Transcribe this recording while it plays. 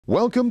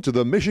Welcome to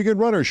the Michigan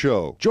Runner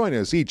Show. Join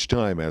us each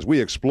time as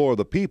we explore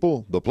the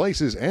people, the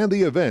places, and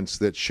the events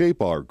that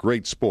shape our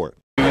great sport.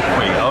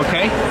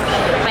 Okay.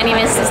 My name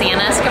is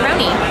Susanna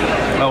Scaroni.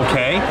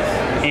 Okay.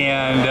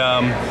 And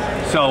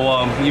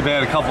so you've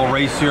had a couple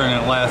races here in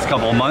the last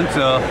couple of months.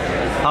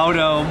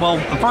 Well,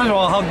 first of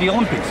all, how did the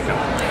Olympics go?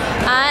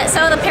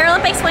 So the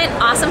Paralympics went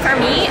awesome for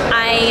me.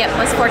 I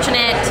was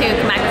fortunate to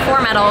come back with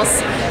 4 medals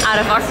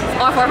out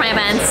of all 4 of my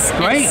events.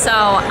 Great. And so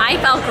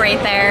I felt great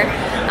there.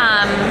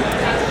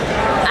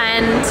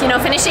 And you know,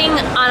 finishing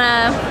on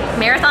a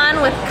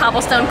marathon with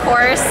cobblestone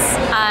course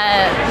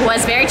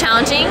was very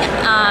challenging.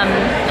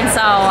 And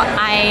so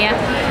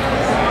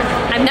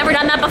I've never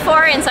done that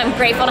before, and so I'm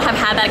grateful to have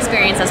had that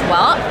experience as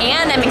well.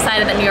 And I'm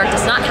excited that New York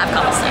does not have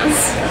cobblestones.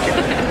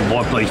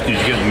 What place did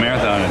you get the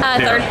marathon?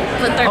 Third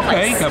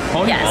place.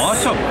 Okay, Yes.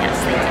 Awesome. Yes,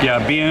 thank you.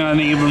 Yeah, being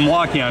uneven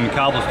walking on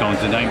cobblestones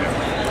is a nightmare.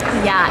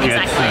 Yeah,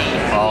 exactly.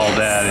 All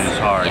that is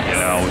hard, Yes. you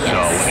know. Yes.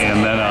 So,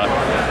 and then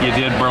you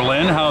did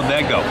Berlin. How'd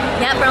that go?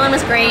 Yeah, Berlin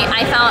was great.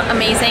 I felt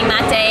amazing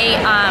that day.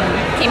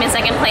 Came in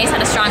second place,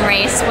 had a strong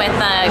race with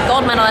a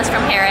gold medalist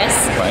from Paris.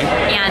 Right.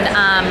 And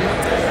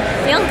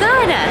feel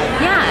good.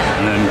 Yeah.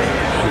 And then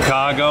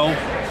Chicago.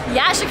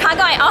 Yeah,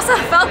 Chicago, I also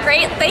felt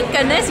great. Thank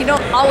goodness. You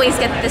don't always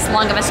get this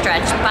long of a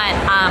stretch, but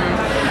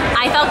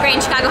I felt great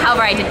in Chicago.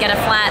 However, I did get a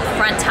flat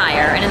front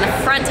tire, and in the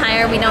front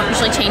tire, we don't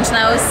usually change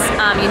those.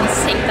 You need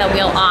to take the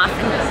wheel off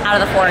and out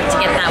of the fork to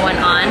get that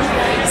one on.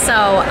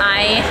 So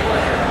I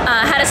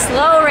had a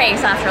slow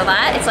race after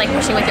that. It's like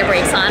pushing with your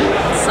brakes on.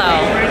 So.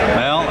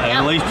 Well,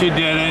 at least you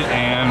did it,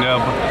 and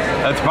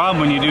that's the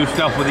problem when you do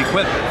stuff with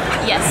equipment.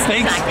 Yes,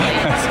 exactly.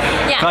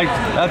 Yeah. Like,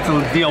 that's the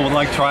deal with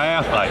like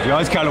triathlons. You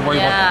always kind of worry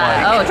about the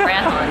bike. Oh,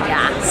 triathlon,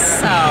 yeah.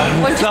 So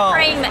we're just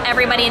praying that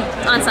everybody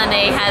on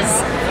Sunday has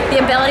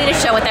the ability to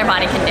show what their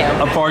body can do.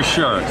 For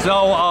sure.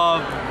 So,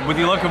 what are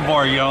you looking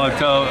for? You know,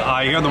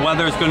 I hear the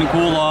weather is going to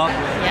cool off.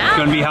 Yeah. It's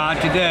going to be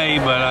hot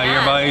today, but I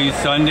hear by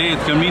Sunday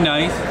it's going to be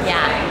nice. Yeah.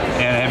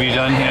 And have you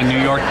done in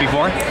New York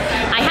before?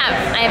 I have.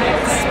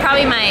 This is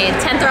probably my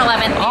 10th or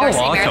 11th New York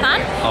City awesome.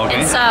 Marathon. Okay.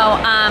 And so,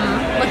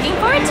 looking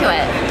forward to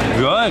it.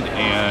 Good.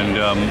 And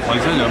like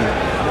I said,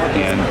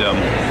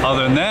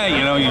 other than that,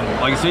 you know,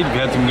 like I said, you've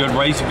had some good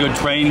races, good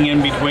training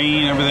in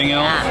between, everything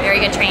else. Yeah, very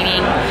good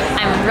training.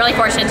 I'm really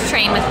fortunate to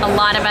train with a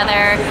lot of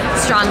other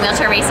strong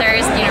wheelchair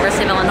racers at the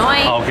University of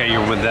Illinois. Okay,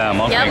 you're with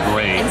them. Okay, Yep.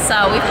 great. And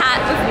so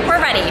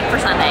we're ready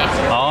for Sunday.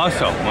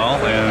 Awesome.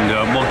 Well, and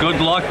well, good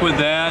luck with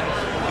that.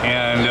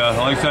 And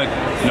like I said,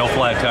 no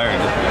flat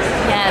tires.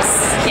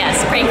 Yes,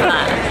 pray for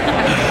that.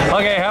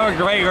 Okay, have a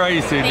great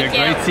race, Cynthia. Thank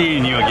you. Great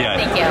seeing you again.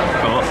 Thank you.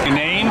 Cool. Your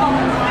name?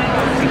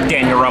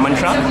 Daniel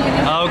Romanchuk.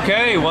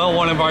 Okay, well,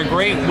 one of our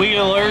great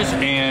wheelers,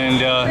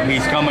 and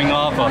he's coming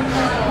off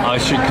a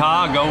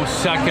Chicago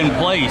second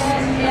place.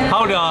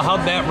 How'd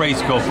that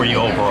race go for you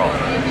overall?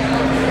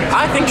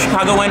 I think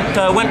Chicago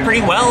went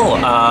pretty well.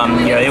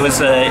 You know, it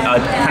was a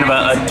kind of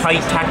a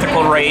tight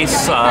tactical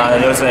race.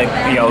 There was a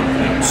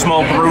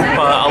small group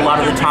a lot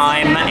of the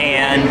time,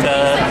 and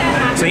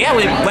so yeah,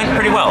 we went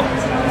pretty well.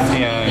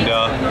 And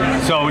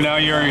so now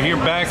you're here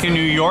back in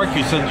New York.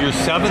 You said your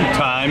 7th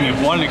time.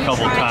 You've won a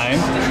couple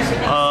times.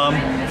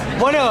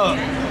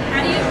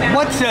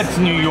 What sets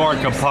New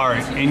York apart,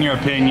 in your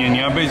opinion?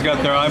 You know, everybody's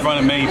got their. I've run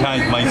it many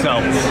times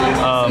myself.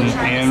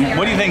 And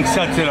what do you think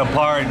sets it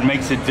apart and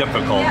makes it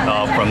difficult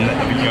from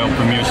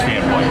your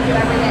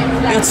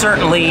standpoint? It's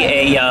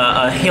certainly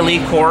a hilly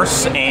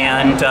course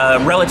and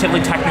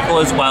relatively technical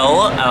as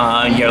well.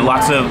 You know,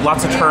 lots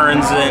of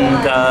turns,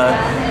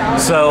 and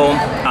so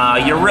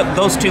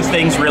those two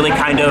things really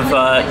kind of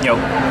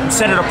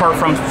set it apart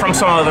from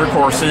some other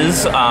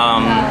courses.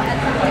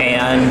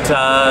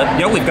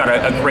 We've got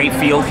a great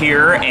field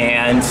here,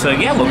 and so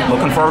yeah,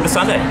 looking forward to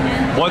Sunday.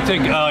 One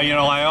thing,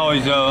 I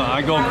always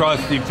I go across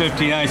the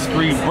 59th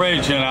Street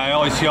Bridge, and I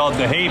always see all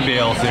the hay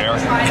bales there.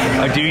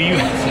 Do you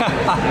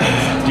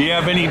do you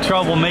have any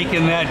trouble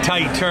making that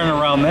tight turn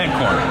around that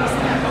corner?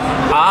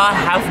 I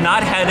have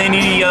not had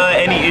any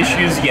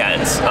issues yet.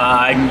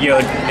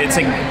 It's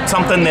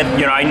something that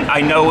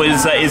I know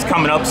is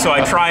coming up, so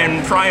I try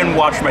and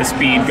watch my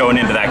speed going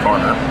into that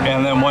corner.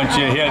 And then once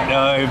you hit,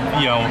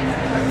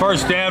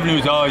 First Avenue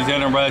is always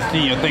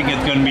interesting. You think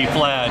it's going to be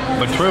flat,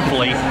 but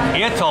truthfully,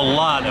 it's a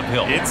lot of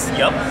hill.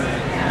 Yep.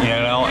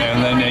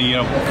 And then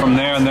from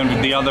there, and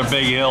then the other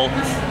big hill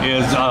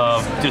is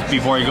just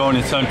before you go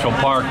into Central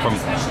Park from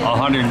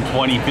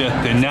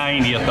 125th to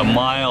 90th, a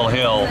mile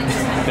hill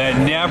that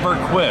never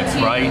quits,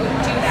 right?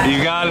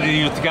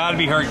 It's got to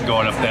be hurt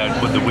going up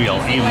that with the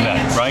wheel, even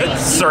then, right?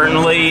 It's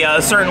certainly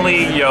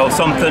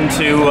something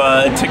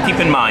to keep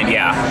in mind,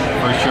 yeah.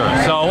 For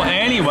sure. So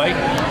anyway,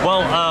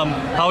 well,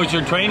 how how's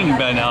your training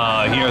been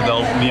here the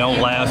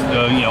last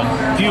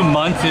few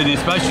months, and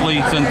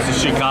especially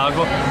since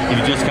Chicago? Have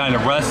you just kind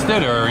of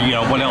rested, or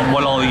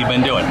what all have you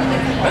been doing?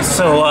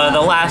 So the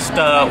last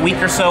week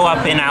or so,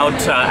 I've been out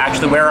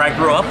actually where I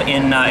grew up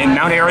in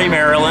Mount Airy,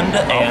 Maryland,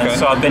 and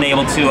so I've been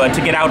able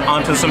to get out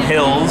onto some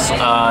hills.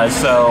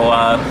 So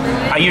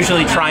I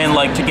usually try and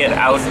like to get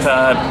out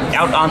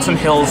on some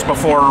hills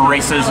before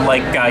races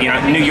like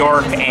New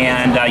York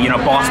and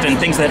Boston,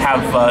 things that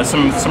have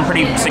some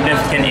pretty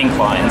significant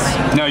inclines.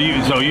 Now you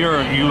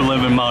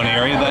live in Mount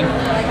Airy then?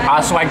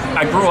 So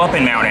I grew up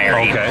in Mount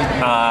Airy. Okay.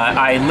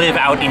 I live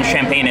out in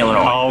Champaign,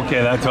 Illinois. Oh,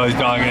 okay, that's what I was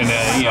talking to,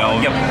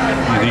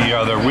 the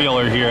other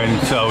wheeler here.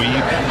 And so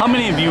how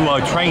many of you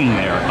train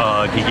there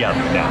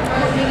together now?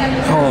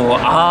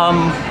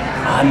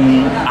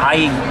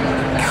 I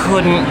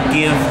couldn't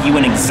give you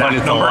an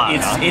exact number. Lot,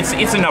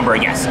 it's a number,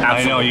 yes,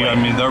 absolutely. I know you. I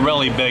mean, they're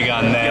really big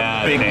on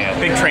that.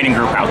 Big training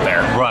group out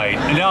there. Right.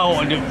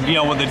 Now,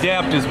 with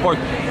adaptive sports,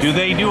 do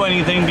they do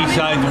anything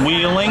besides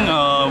wheeling?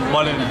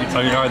 What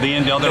are they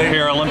into other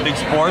Paralympic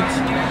sports?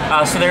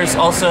 So there's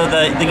also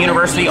the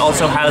university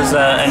also has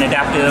an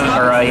adaptive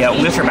or a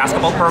wheelchair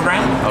basketball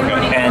program.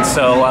 Okay. And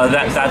so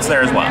that's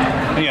there as well.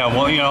 Yeah.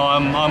 Well,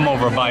 I'm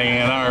over by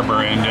Ann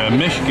Arbor, and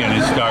Michigan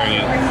has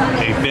started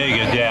a big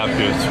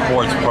adaptive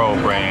sports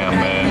program,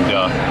 and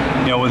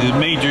with the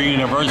major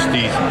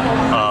universities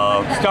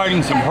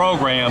starting some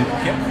programs,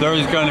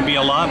 there's going to be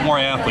a lot more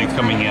athletes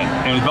coming in,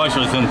 and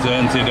especially since the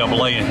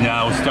NCAA has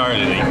now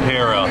started a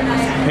para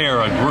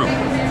group,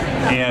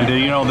 and the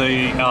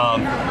USA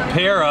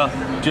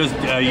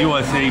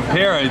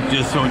Para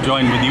just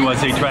joined with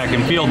USA Track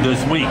and Field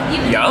this week.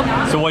 Yep.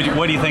 So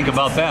what do you think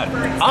about that?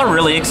 I'm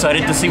really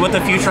excited to see what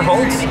the future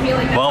holds.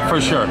 Well, for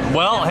sure.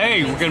 Well,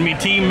 hey, we're going to be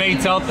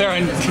teammates out there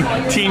in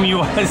Team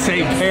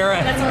USA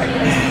Para.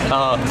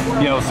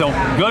 So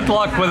good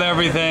luck with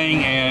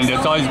everything, and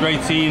it's always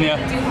great seeing you.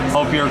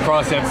 Hope you're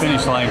across that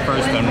finish line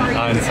first on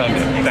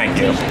Sunday. Thank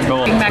you.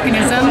 Cool.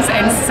 Mechanisms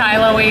and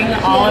siloing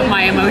all of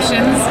my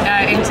emotions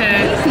into,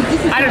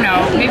 I don't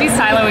know, maybe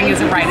siloing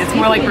isn't right. It's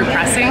more like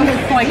repressing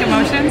like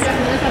emotions.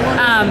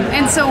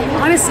 And so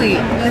honestly,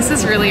 this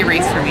is really a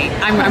race for me.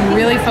 I'm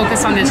really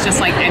focused on this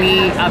just like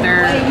any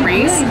other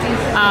race.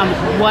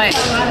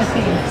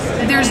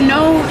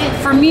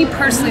 For me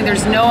personally,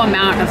 there's no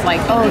amount of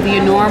like, the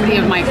enormity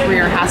of my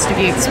career has to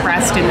be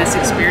expressed in this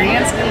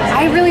experience.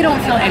 I really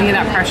don't feel any of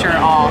that pressure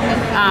at all.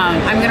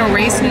 I'm going to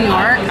race New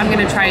York. I'm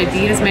going to try to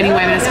beat as many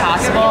women as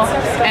possible.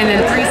 And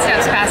then 3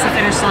 steps past the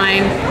finish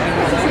line,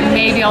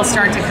 maybe I'll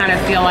start to kind of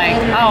feel like,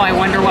 I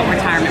wonder what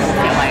retirement will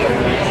feel like.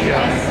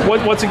 Yeah.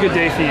 What's a good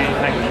day for you, you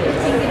think?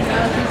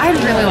 I'd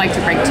really like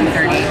to break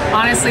 2:30.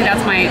 Honestly,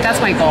 that's my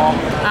goal.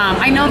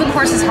 I know the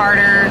course is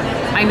harder.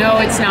 I know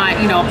it's not,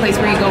 a place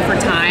where you go for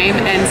time,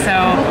 and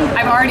so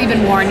I've already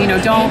been warned,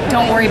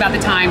 don't worry about the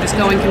time, just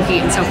go and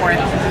compete and so forth.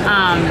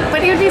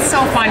 But it would be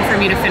so fun for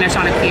me to finish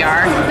on a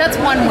PR. That's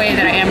one way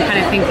that I am kind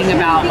of thinking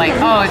about, like,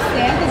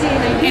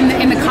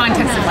 in the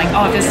context of like,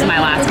 if this is my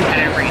last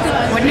competitive race,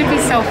 wouldn't it be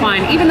so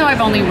fun? Even though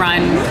I've only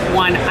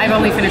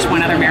finished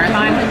one other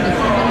marathon.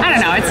 I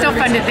don't know. It's still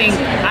fun to think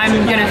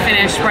I'm gonna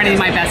finish running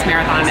my best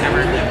marathon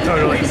ever.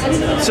 Totally.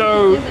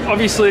 So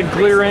obviously a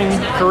glittering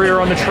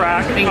career on the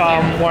track. Thank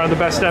you. One of the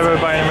best ever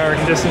by an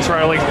American distance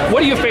rider. Like,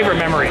 what are your favorite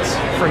memories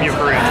from your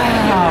career?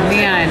 Oh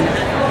man.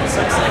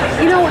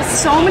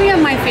 So many of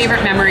my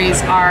favorite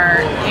memories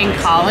are in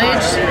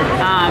college.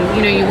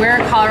 You wear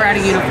a Colorado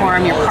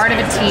uniform, you're part of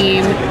a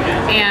team,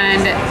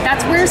 and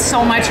that's where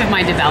so much of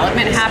my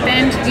development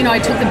happened. I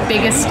took the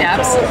biggest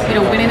steps.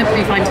 Winning the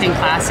Prefontaine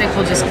Classic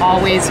will just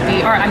always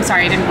be, or I'm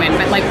sorry, I didn't win,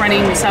 but like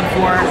running sub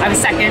 4, I was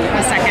second.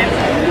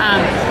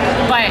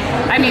 But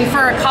I mean,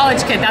 for a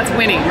college kid, that's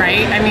winning,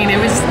 right? I mean, it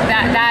was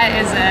that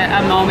is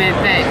a moment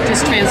that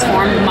just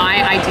transformed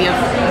my idea of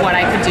what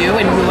I could do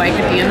and who I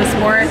could be in the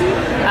sport.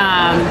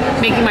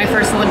 Making my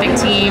first Olympic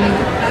team,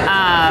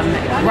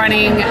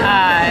 running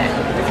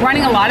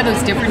a lot of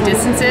those different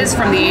distances,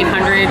 from the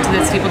 800 to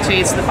the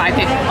steeplechase to the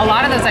 5K. A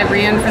lot of those I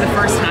ran for the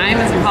first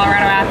time as a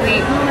Colorado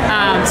athlete.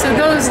 So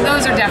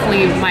those are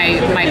definitely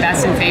my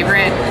best and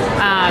favorite.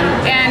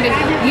 And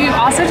you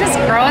also just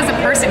grow as a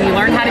person. You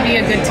learn how to be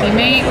a good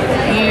teammate.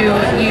 You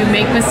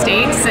make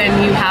mistakes,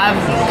 and you have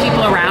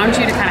people around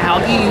you to kind of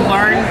help you. You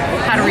learn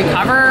how to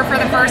recover for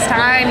the first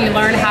time. You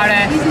learn how to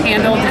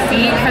handle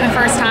defeat for the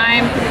first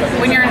time.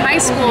 When you're in high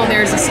school,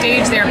 there's a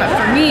stage there, but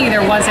for me,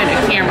 there wasn't a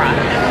camera.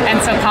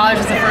 And so college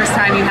was the first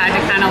time you had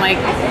to kind of like,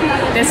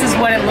 this is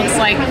what it looks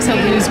like to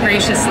lose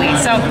graciously.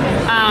 So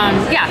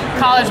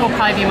college will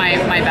probably be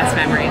my best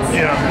memories.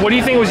 Yeah. What do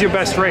you think was your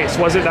best race?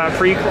 Was it that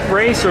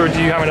pre-race, or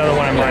do you have another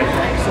one in mind?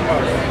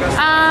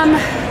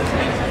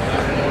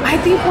 I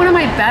think one of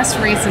my best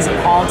races of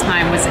all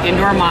time was the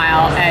indoor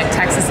mile at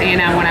Texas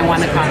A&M when I won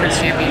the conference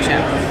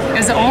championship. It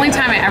was the only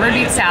time I ever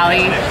beat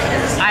Sally.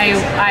 I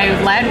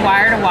led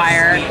wire to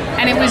wire,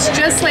 and it was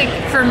just like,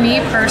 for me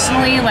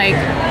personally, like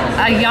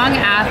a young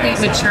athlete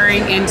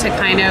maturing into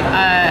kind of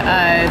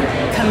a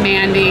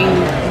commanding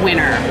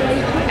winner.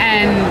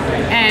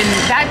 And And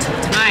that took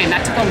time.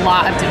 That took a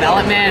lot of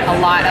development, a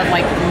lot of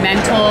like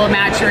mental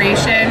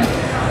maturation.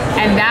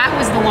 And that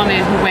was the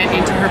woman who went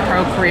into her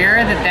pro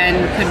career that then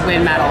could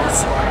win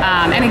medals.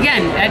 And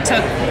again, it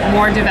took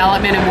more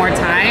development and more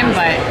time,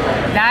 but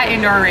that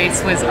indoor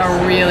race was a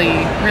really,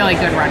 really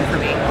good run for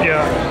me.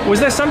 Yeah. Was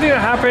there something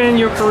that happened in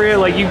your career?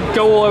 Like, you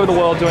go all over the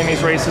world doing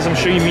these races. I'm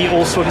sure you meet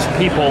all sorts of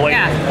people. Like,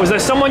 was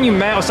there someone you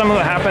met or something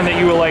that happened that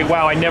you were like,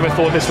 wow, I never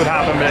thought this would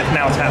happen, but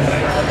now it's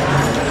happening?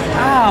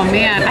 Oh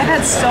man, I've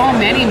had so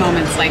many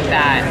moments like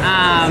that.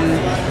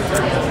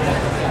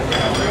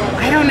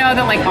 I don't know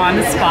that like on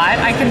the spot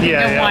I can think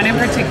of one in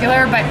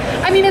particular, but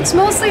I mean it's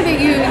mostly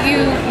that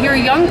you're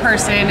a young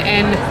person,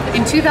 and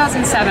in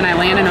 2007 I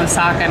land in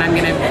Osaka and I'm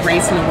going to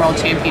race in the World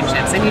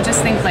Championships, and you just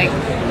think like,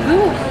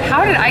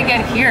 how did I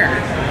get here?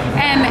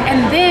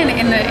 And then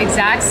in the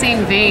exact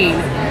same vein,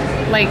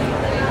 like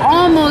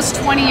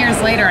almost 20 years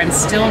later I'm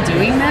still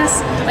doing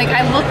this. Like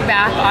I look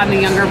back on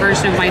the younger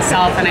version of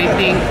myself and I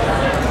think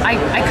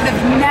I could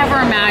have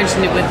never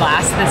imagined it would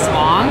last this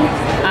long.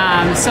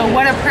 So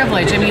what a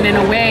privilege. I mean, in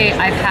a way,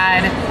 I've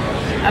had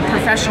a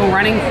professional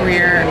running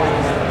career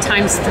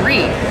times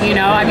 3, you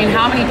know? I mean,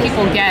 how many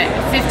people get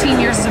 15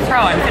 years as a pro?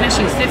 I'm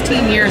finishing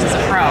 15 years as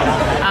a pro,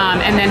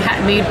 and then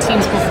made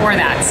teams before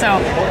that. So,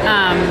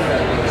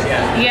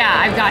 yeah,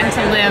 I've gotten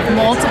to live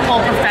multiple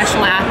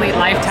professional athlete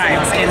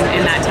lifetimes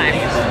in that time.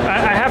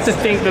 I have to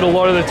think that a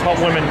lot of the top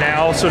women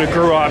now sort of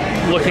grew up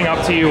looking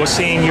up to you or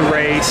seeing you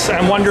race.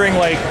 I'm wondering,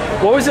 like,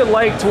 what was it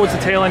like towards the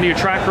tail end of your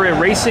track career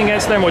racing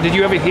against them? Or did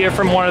you ever hear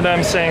from one of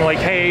them saying like,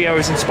 hey, I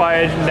was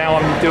inspired, now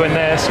I'm doing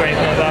this, or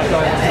anything like that?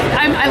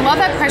 I love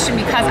that question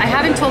because I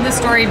haven't told this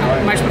story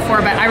much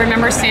before, but I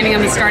remember standing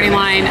on the starting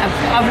line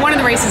of one of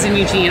the races in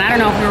Eugene. I don't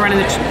know if we were running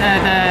a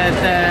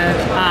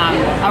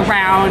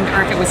round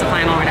or if it was a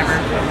final or whatever,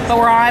 but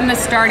we're on the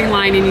starting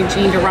line in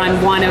Eugene to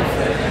run one of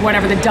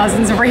whatever the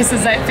dozens of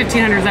races at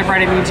 1500s I've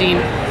run in Eugene.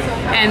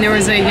 And there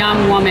was a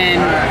young woman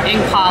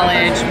in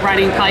college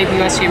running probably the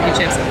US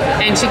Championships,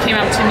 and she came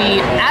up to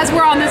me as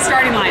we're on the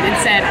starting line and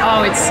said,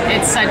 oh,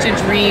 it's such a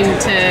dream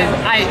to,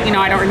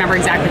 I don't remember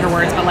exactly her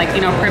words, but like,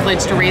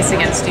 privilege to race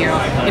against you.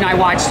 I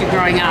watched you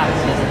growing up.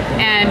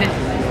 And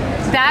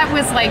that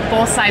was like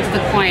both sides of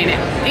the coin.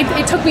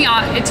 It took me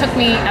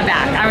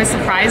aback. I was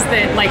surprised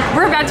that like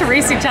we're about to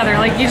race each other.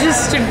 Like you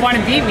just should want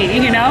to beat me,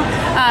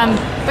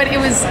 But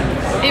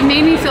it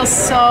made me feel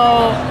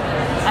so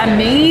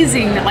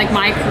amazing that like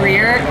my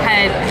career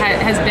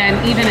has been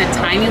even a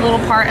tiny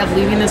little part of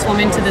leading this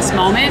woman to this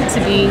moment,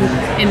 to being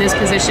in this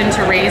position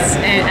to race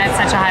at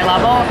such a high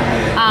level.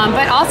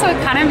 But also it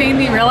kind of made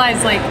me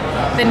realize like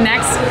the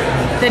next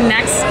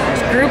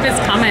group is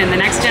coming, the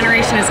next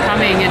generation is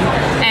coming,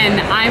 and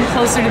I'm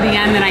closer to the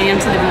end than I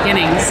am to the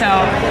beginning. So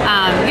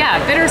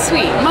yeah,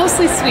 bittersweet,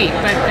 mostly sweet,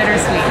 but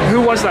bittersweet. Who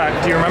was that?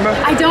 Do you remember?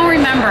 I don't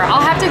remember.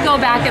 I'll have to go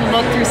back and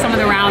look through some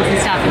of the rounds and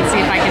stuff and see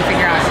if I can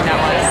figure out who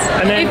that was.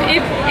 And then,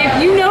 if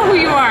you know who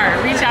you are,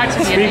 reach out to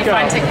me. It'd be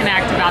fun to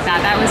connect about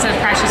that. That was a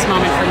precious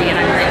moment for me, and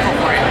I'm grateful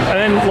for it. And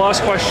then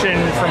last question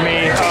from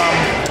me.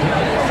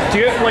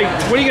 What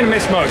are you going to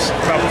miss most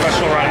about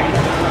professional running?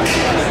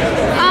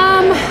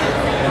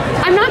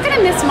 I'm not going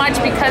to miss much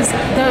because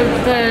the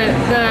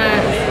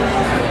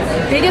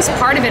biggest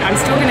part of it I'm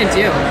still going to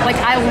do. Like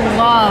I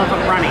love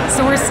running,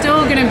 so I'm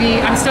still going to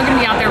be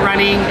out there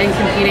running and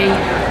competing.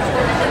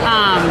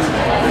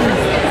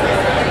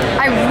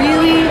 I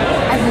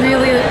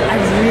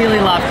really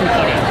love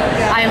competing.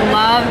 I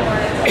love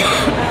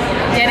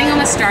getting on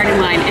the starting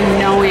line and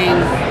knowing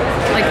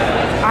like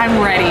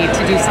I'm ready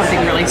to do something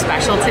really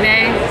special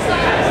today.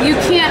 You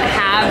can't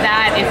have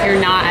that if you're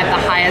not at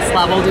the highest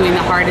level doing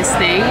the hardest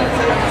thing.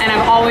 And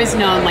I've always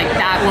known like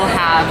that will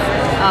have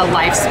a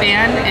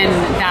lifespan, and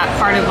that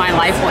part of my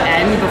life will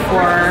end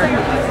before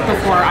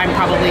I'm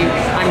probably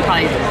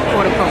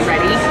quote unquote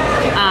ready.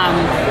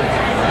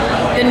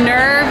 The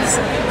nerves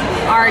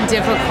are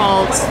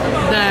difficult.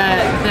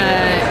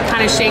 The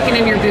kind of shaking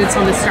in your boots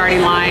on the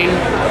starting line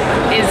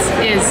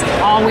is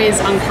always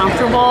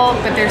uncomfortable,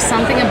 but there's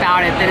something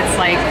about it that it's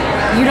like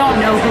you don't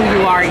know who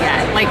you are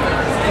yet. Like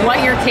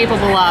what you're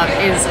capable of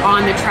is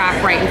on the track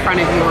right in front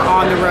of you or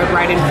on the road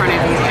right in front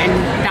of you, and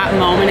that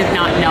moment of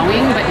not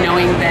knowing, but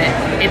knowing that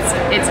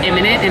it's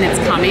imminent and it's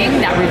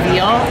coming, that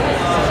reveal,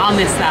 I'll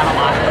miss that a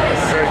lot.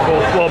 Very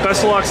cool. Well,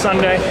 best of luck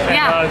Sunday.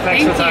 And,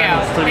 thanks for the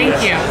time.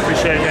 Thank you.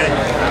 Appreciate it.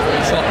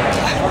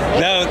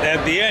 Now,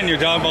 at the end, you're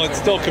talking about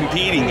still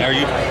competing. Are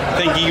you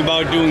thinking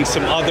about doing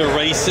some other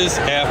races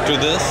after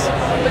this?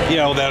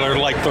 That are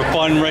like for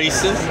fun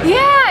races?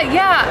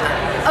 Yeah,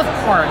 of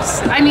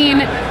course. I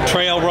mean,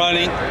 trail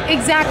running.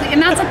 Exactly,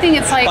 and that's the thing.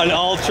 It's like an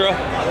ultra.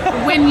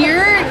 When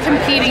you're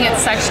competing at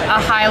such a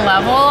high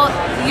level,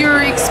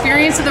 your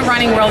experience of the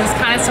running world is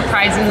kind of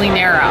surprisingly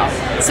narrow.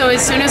 So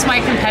as soon as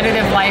my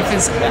competitive life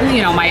is,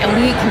 my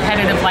elite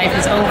competitive life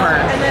is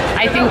over,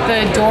 I think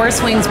the door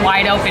swings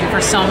wide open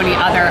for so many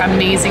other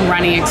amazing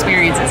running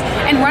experiences.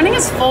 And running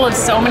is full of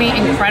so many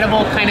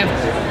incredible kind of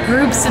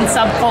groups and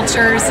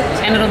subcultures,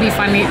 and it'll be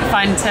fun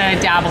to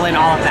dabble in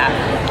all of that.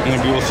 And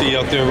maybe we'll see you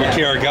out there with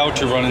Kara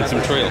Goucher running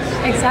some trails.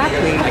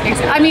 Exactly.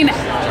 I mean,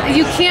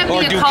 you can't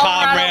be a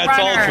Colorado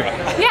runner. Ultra.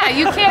 Yeah,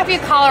 you can't be a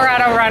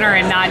Colorado runner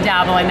and not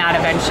dabble in that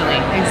eventually.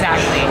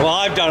 Exactly. Well,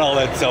 I've done all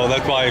that, so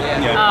that's why,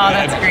 Oh,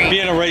 that's great.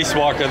 Being a race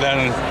walker,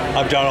 then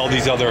I've done all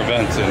these other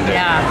events, and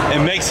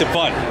it makes it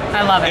fun.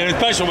 I love it. And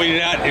especially when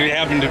you're not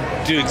having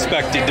to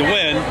expect it to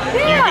win,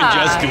 you can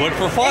just do it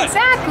for fun.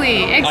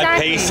 Exactly. I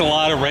pace a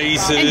lot of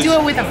races. And do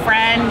it with a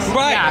friend.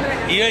 Right.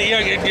 Yeah.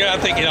 You're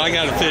not thinking, I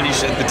got to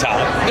finish at the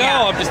top.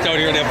 No, I'm just out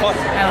here to have fun.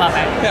 I love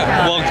it.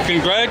 Yeah. Well,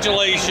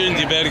 congratulations.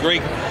 You've had a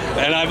great,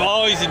 and I've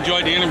always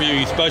enjoyed interviewing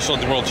you, especially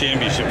at the World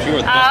Championships. You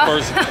were the best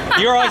person.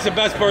 You're always the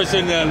best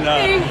person and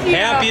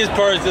happiest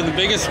person, the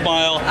biggest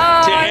smile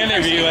to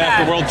interview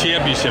at the World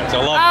Championships. I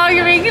love it. Oh,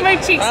 you're making my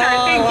cheeks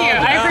hurt. Thank you.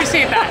 I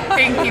appreciate that.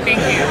 Thank you.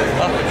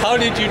 How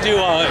did you do?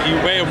 You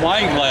ran a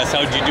wine glass.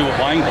 How did you do with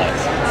wine glass?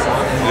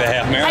 The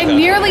half marathon. I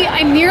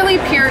nearly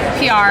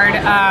PR'd.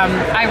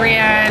 I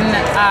ran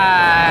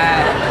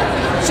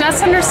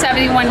just under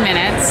 71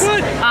 minutes.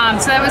 Good.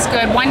 So that was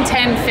good.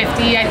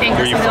 1:10:50, I think,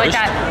 or something like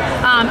that.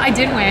 I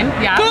did win.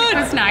 Yeah, Good.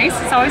 Which was nice.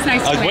 It's always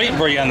nice to win. I was waiting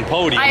for you on the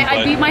podium.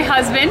 I beat my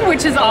husband,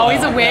 which is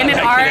always a win. And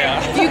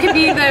you could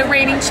be the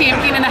reigning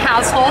champion in the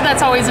household.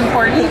 That's always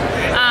important.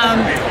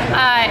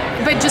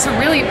 But just a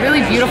really,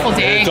 really beautiful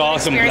day. It's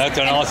awesome. That's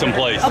an awesome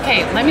place.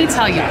 Okay, let me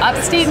tell you,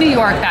 upstate New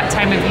York that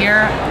time of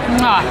year,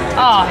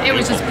 it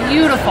was just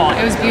beautiful.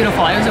 It was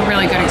beautiful. It was a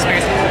really good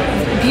experience.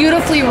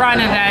 Beautifully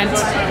run event.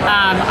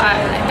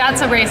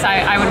 That's a race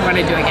I would want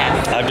to do again.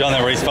 I've done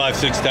that race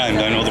 5-6 times.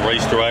 I know the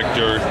race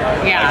director.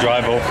 Yeah. I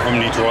drive over from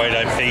Detroit.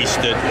 I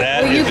paced it.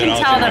 You can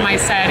tell them I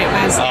said it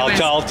was.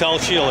 I'll tell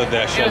Sheila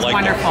that. It was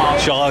wonderful.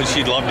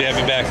 She'd love to have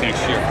you back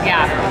next year.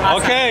 Yeah.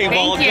 Awesome. Okay.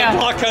 Well, Thank you. good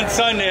luck on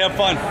Sunday. Have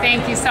fun.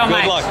 Thank you so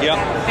much. Good luck. Yep.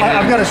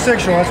 I've got a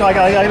 6-year-old, so I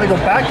got to go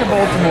back to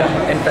Baltimore.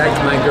 In fact,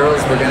 my girls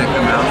were going to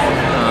come out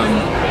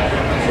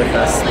with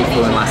us. We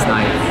flew in last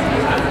night,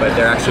 but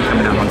they're actually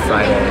coming out on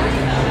Friday.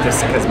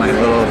 Just because my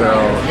little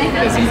girl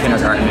is in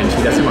kindergarten and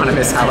she doesn't want to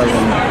miss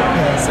Halloween.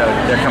 So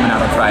they're coming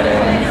out on Friday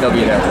and they'll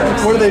be there for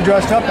us. What are they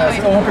dressed up as?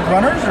 Olympic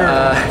runners? Or?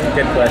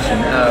 Good question.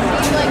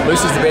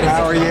 Lucy's debating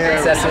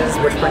princesses,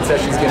 which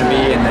princess she's going to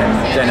be, and then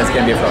Jenna's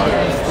going to be a frog.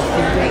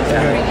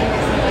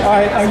 Yeah. All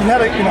right, you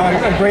had a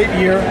great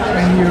year,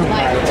 and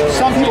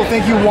some people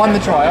think you won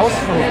the trials,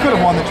 or could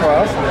have won the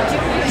trials.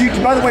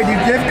 By the way, do you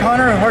give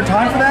Connor a hard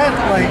time for that?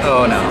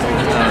 Oh no.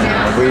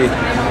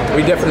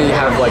 We definitely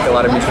have a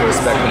lot of mutual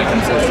respect when it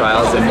comes to the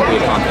trials and what we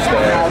accomplished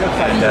there.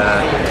 And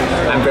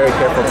I'm very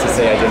careful to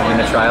say I didn't win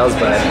the trials,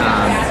 but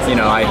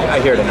I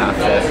hear it enough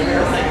that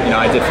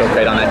I did feel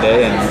great on that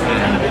day, and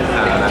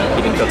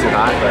he didn't feel too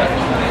hot. But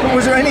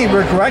was there any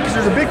regret? Because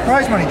there's a big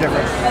prize money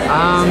difference.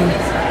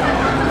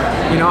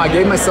 I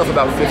gave myself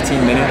about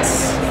 15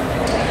 minutes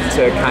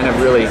to kind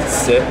of really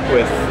sit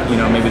with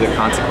maybe the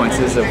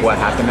consequences of what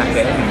happened that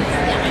day.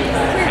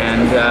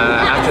 And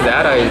after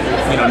that,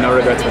 no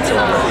regrets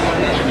whatsoever.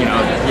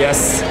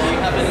 Yes,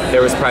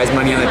 there was prize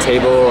money on the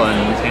table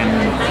and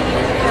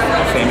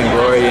fame and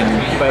glory,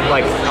 but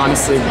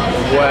honestly,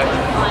 what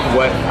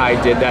I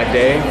did that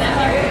day,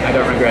 I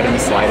don't regret in the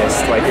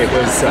slightest. It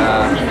was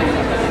a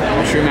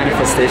true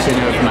manifestation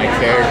of my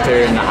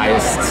character in the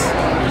highest,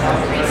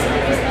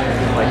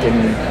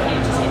 in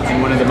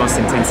one of the most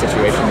intense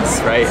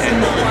situations, right?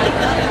 And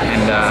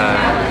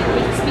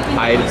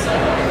I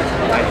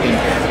think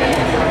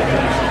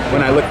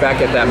when I look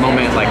back at that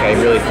moment, I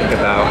really think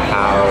about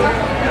how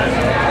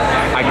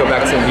I go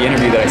back to the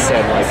interview that I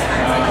said,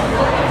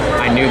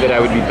 I knew that I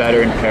would be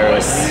better in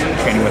Paris,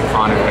 training with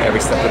Connor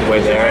every step of the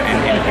way there and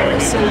in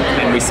Paris,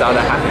 and we saw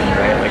that happen,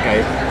 right?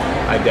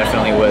 I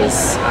definitely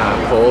was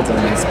pulled and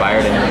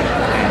inspired and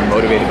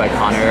motivated by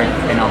Connor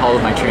in all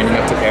of my training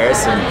up to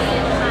Paris, and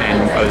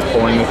I was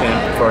pulling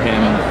for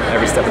him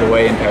every step of the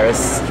way in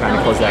Paris, trying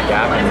to close that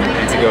gap,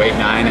 and to go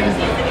 8-9 and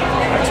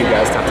have two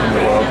guys top 10 in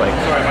the world, I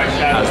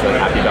was really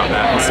happy about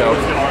that. And so,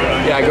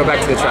 yeah, I go back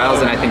to the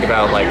trials and I think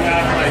about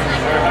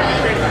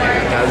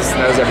that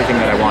was everything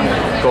that I wanted.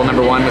 Goal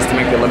number 1 was to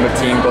make the Olympic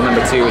team. Goal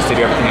number 2 was to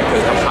do everything I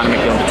could to help Connor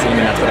make the Olympic team,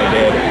 and that's what I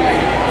did.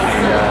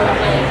 And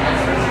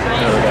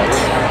no regrets.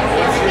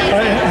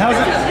 How's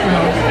it?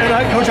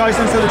 Coach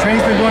Iceland said the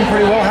training's been going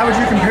pretty well. How would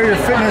you compare your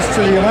fitness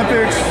to the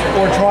Olympics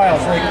or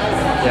trials?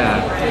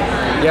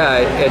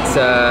 It's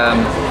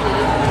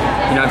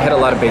I've hit a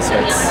lot of base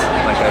hits.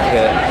 I've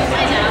hit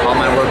all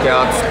my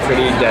workouts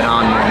pretty dead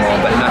on normal,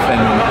 but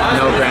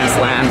no grand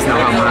slams, no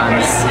home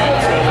runs.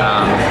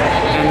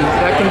 And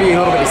that can be a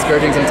little bit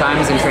discouraging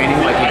sometimes in training.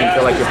 You can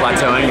feel like you're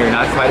plateauing, you're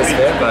not quite as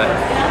fit, but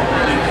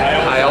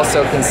I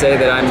also can say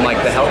that I'm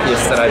the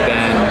healthiest that I've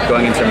been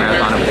going into a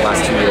marathon over the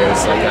last 2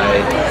 years.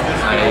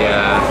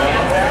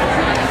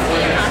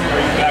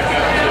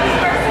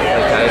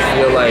 I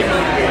feel like,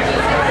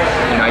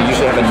 you know, I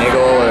usually have a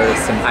niggle or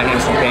some high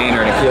hamstring pain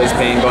or an Achilles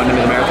pain going into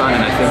the marathon,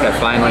 and I think I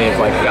finally have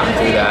like gotten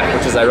through that,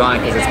 which is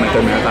ironic because it's my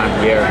third marathon of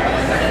the year.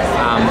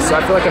 So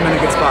I feel like I'm in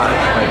a good spot.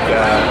 Like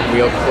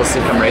we'll see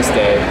come race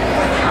day.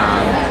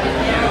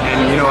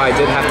 And you know, I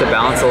did have to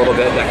balance a little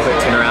bit that quick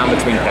turnaround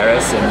between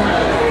Paris and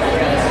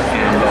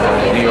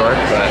New York,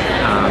 but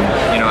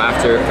you know,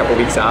 after a couple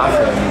weeks off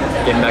and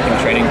getting back into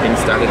training, things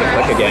started to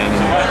click again.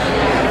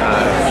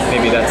 And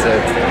maybe that's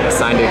a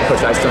sign to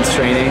Coach Eyestone's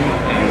training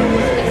and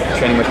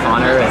training with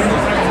Connor, and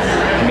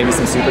maybe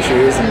some super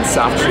shoes and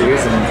soft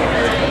shoes, and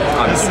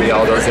obviously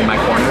all those in my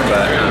corner.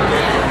 But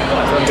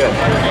I feel good.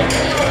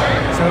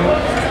 So,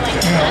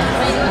 you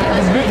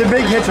know, the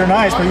big hits are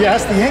nice, but yeah,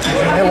 that's the Yankees. You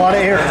had a lot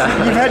of errors.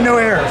 You've had no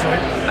errors,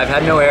 right? I've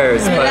had no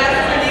errors, but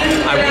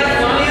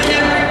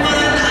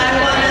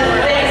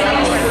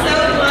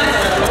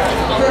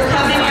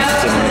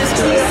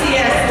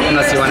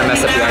unless you want to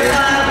mess up the audio.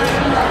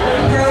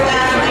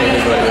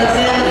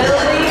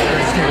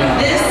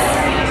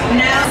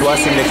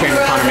 Blessing to train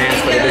with Connor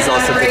Mance, but it is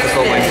also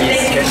difficult when he's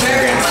hitting some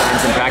grand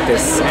slams in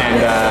practice, and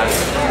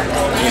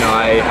you know,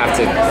 I have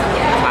to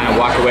kind of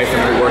walk away from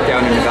every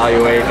workout and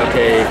evaluate,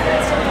 okay,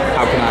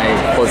 how can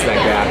I close that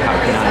gap? How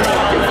can I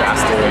get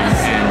faster?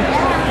 And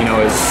you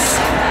know, is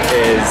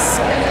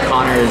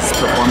Connor's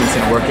performance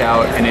in a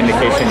workout an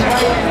indication that,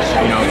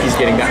 you know, he's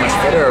getting that much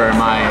fitter, or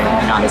am I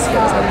not as fit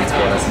as I once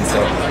was? And so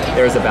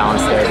there is a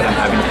balance there that I'm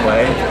having to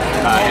play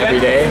every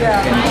day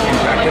in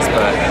practice,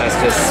 but that's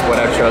just what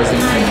I've chosen,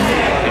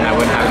 and I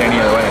wouldn't have it any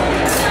other way.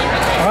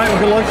 All right, well,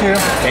 good luck to you.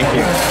 Thank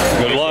you.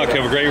 Good luck.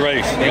 Have a great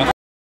race. Thank you.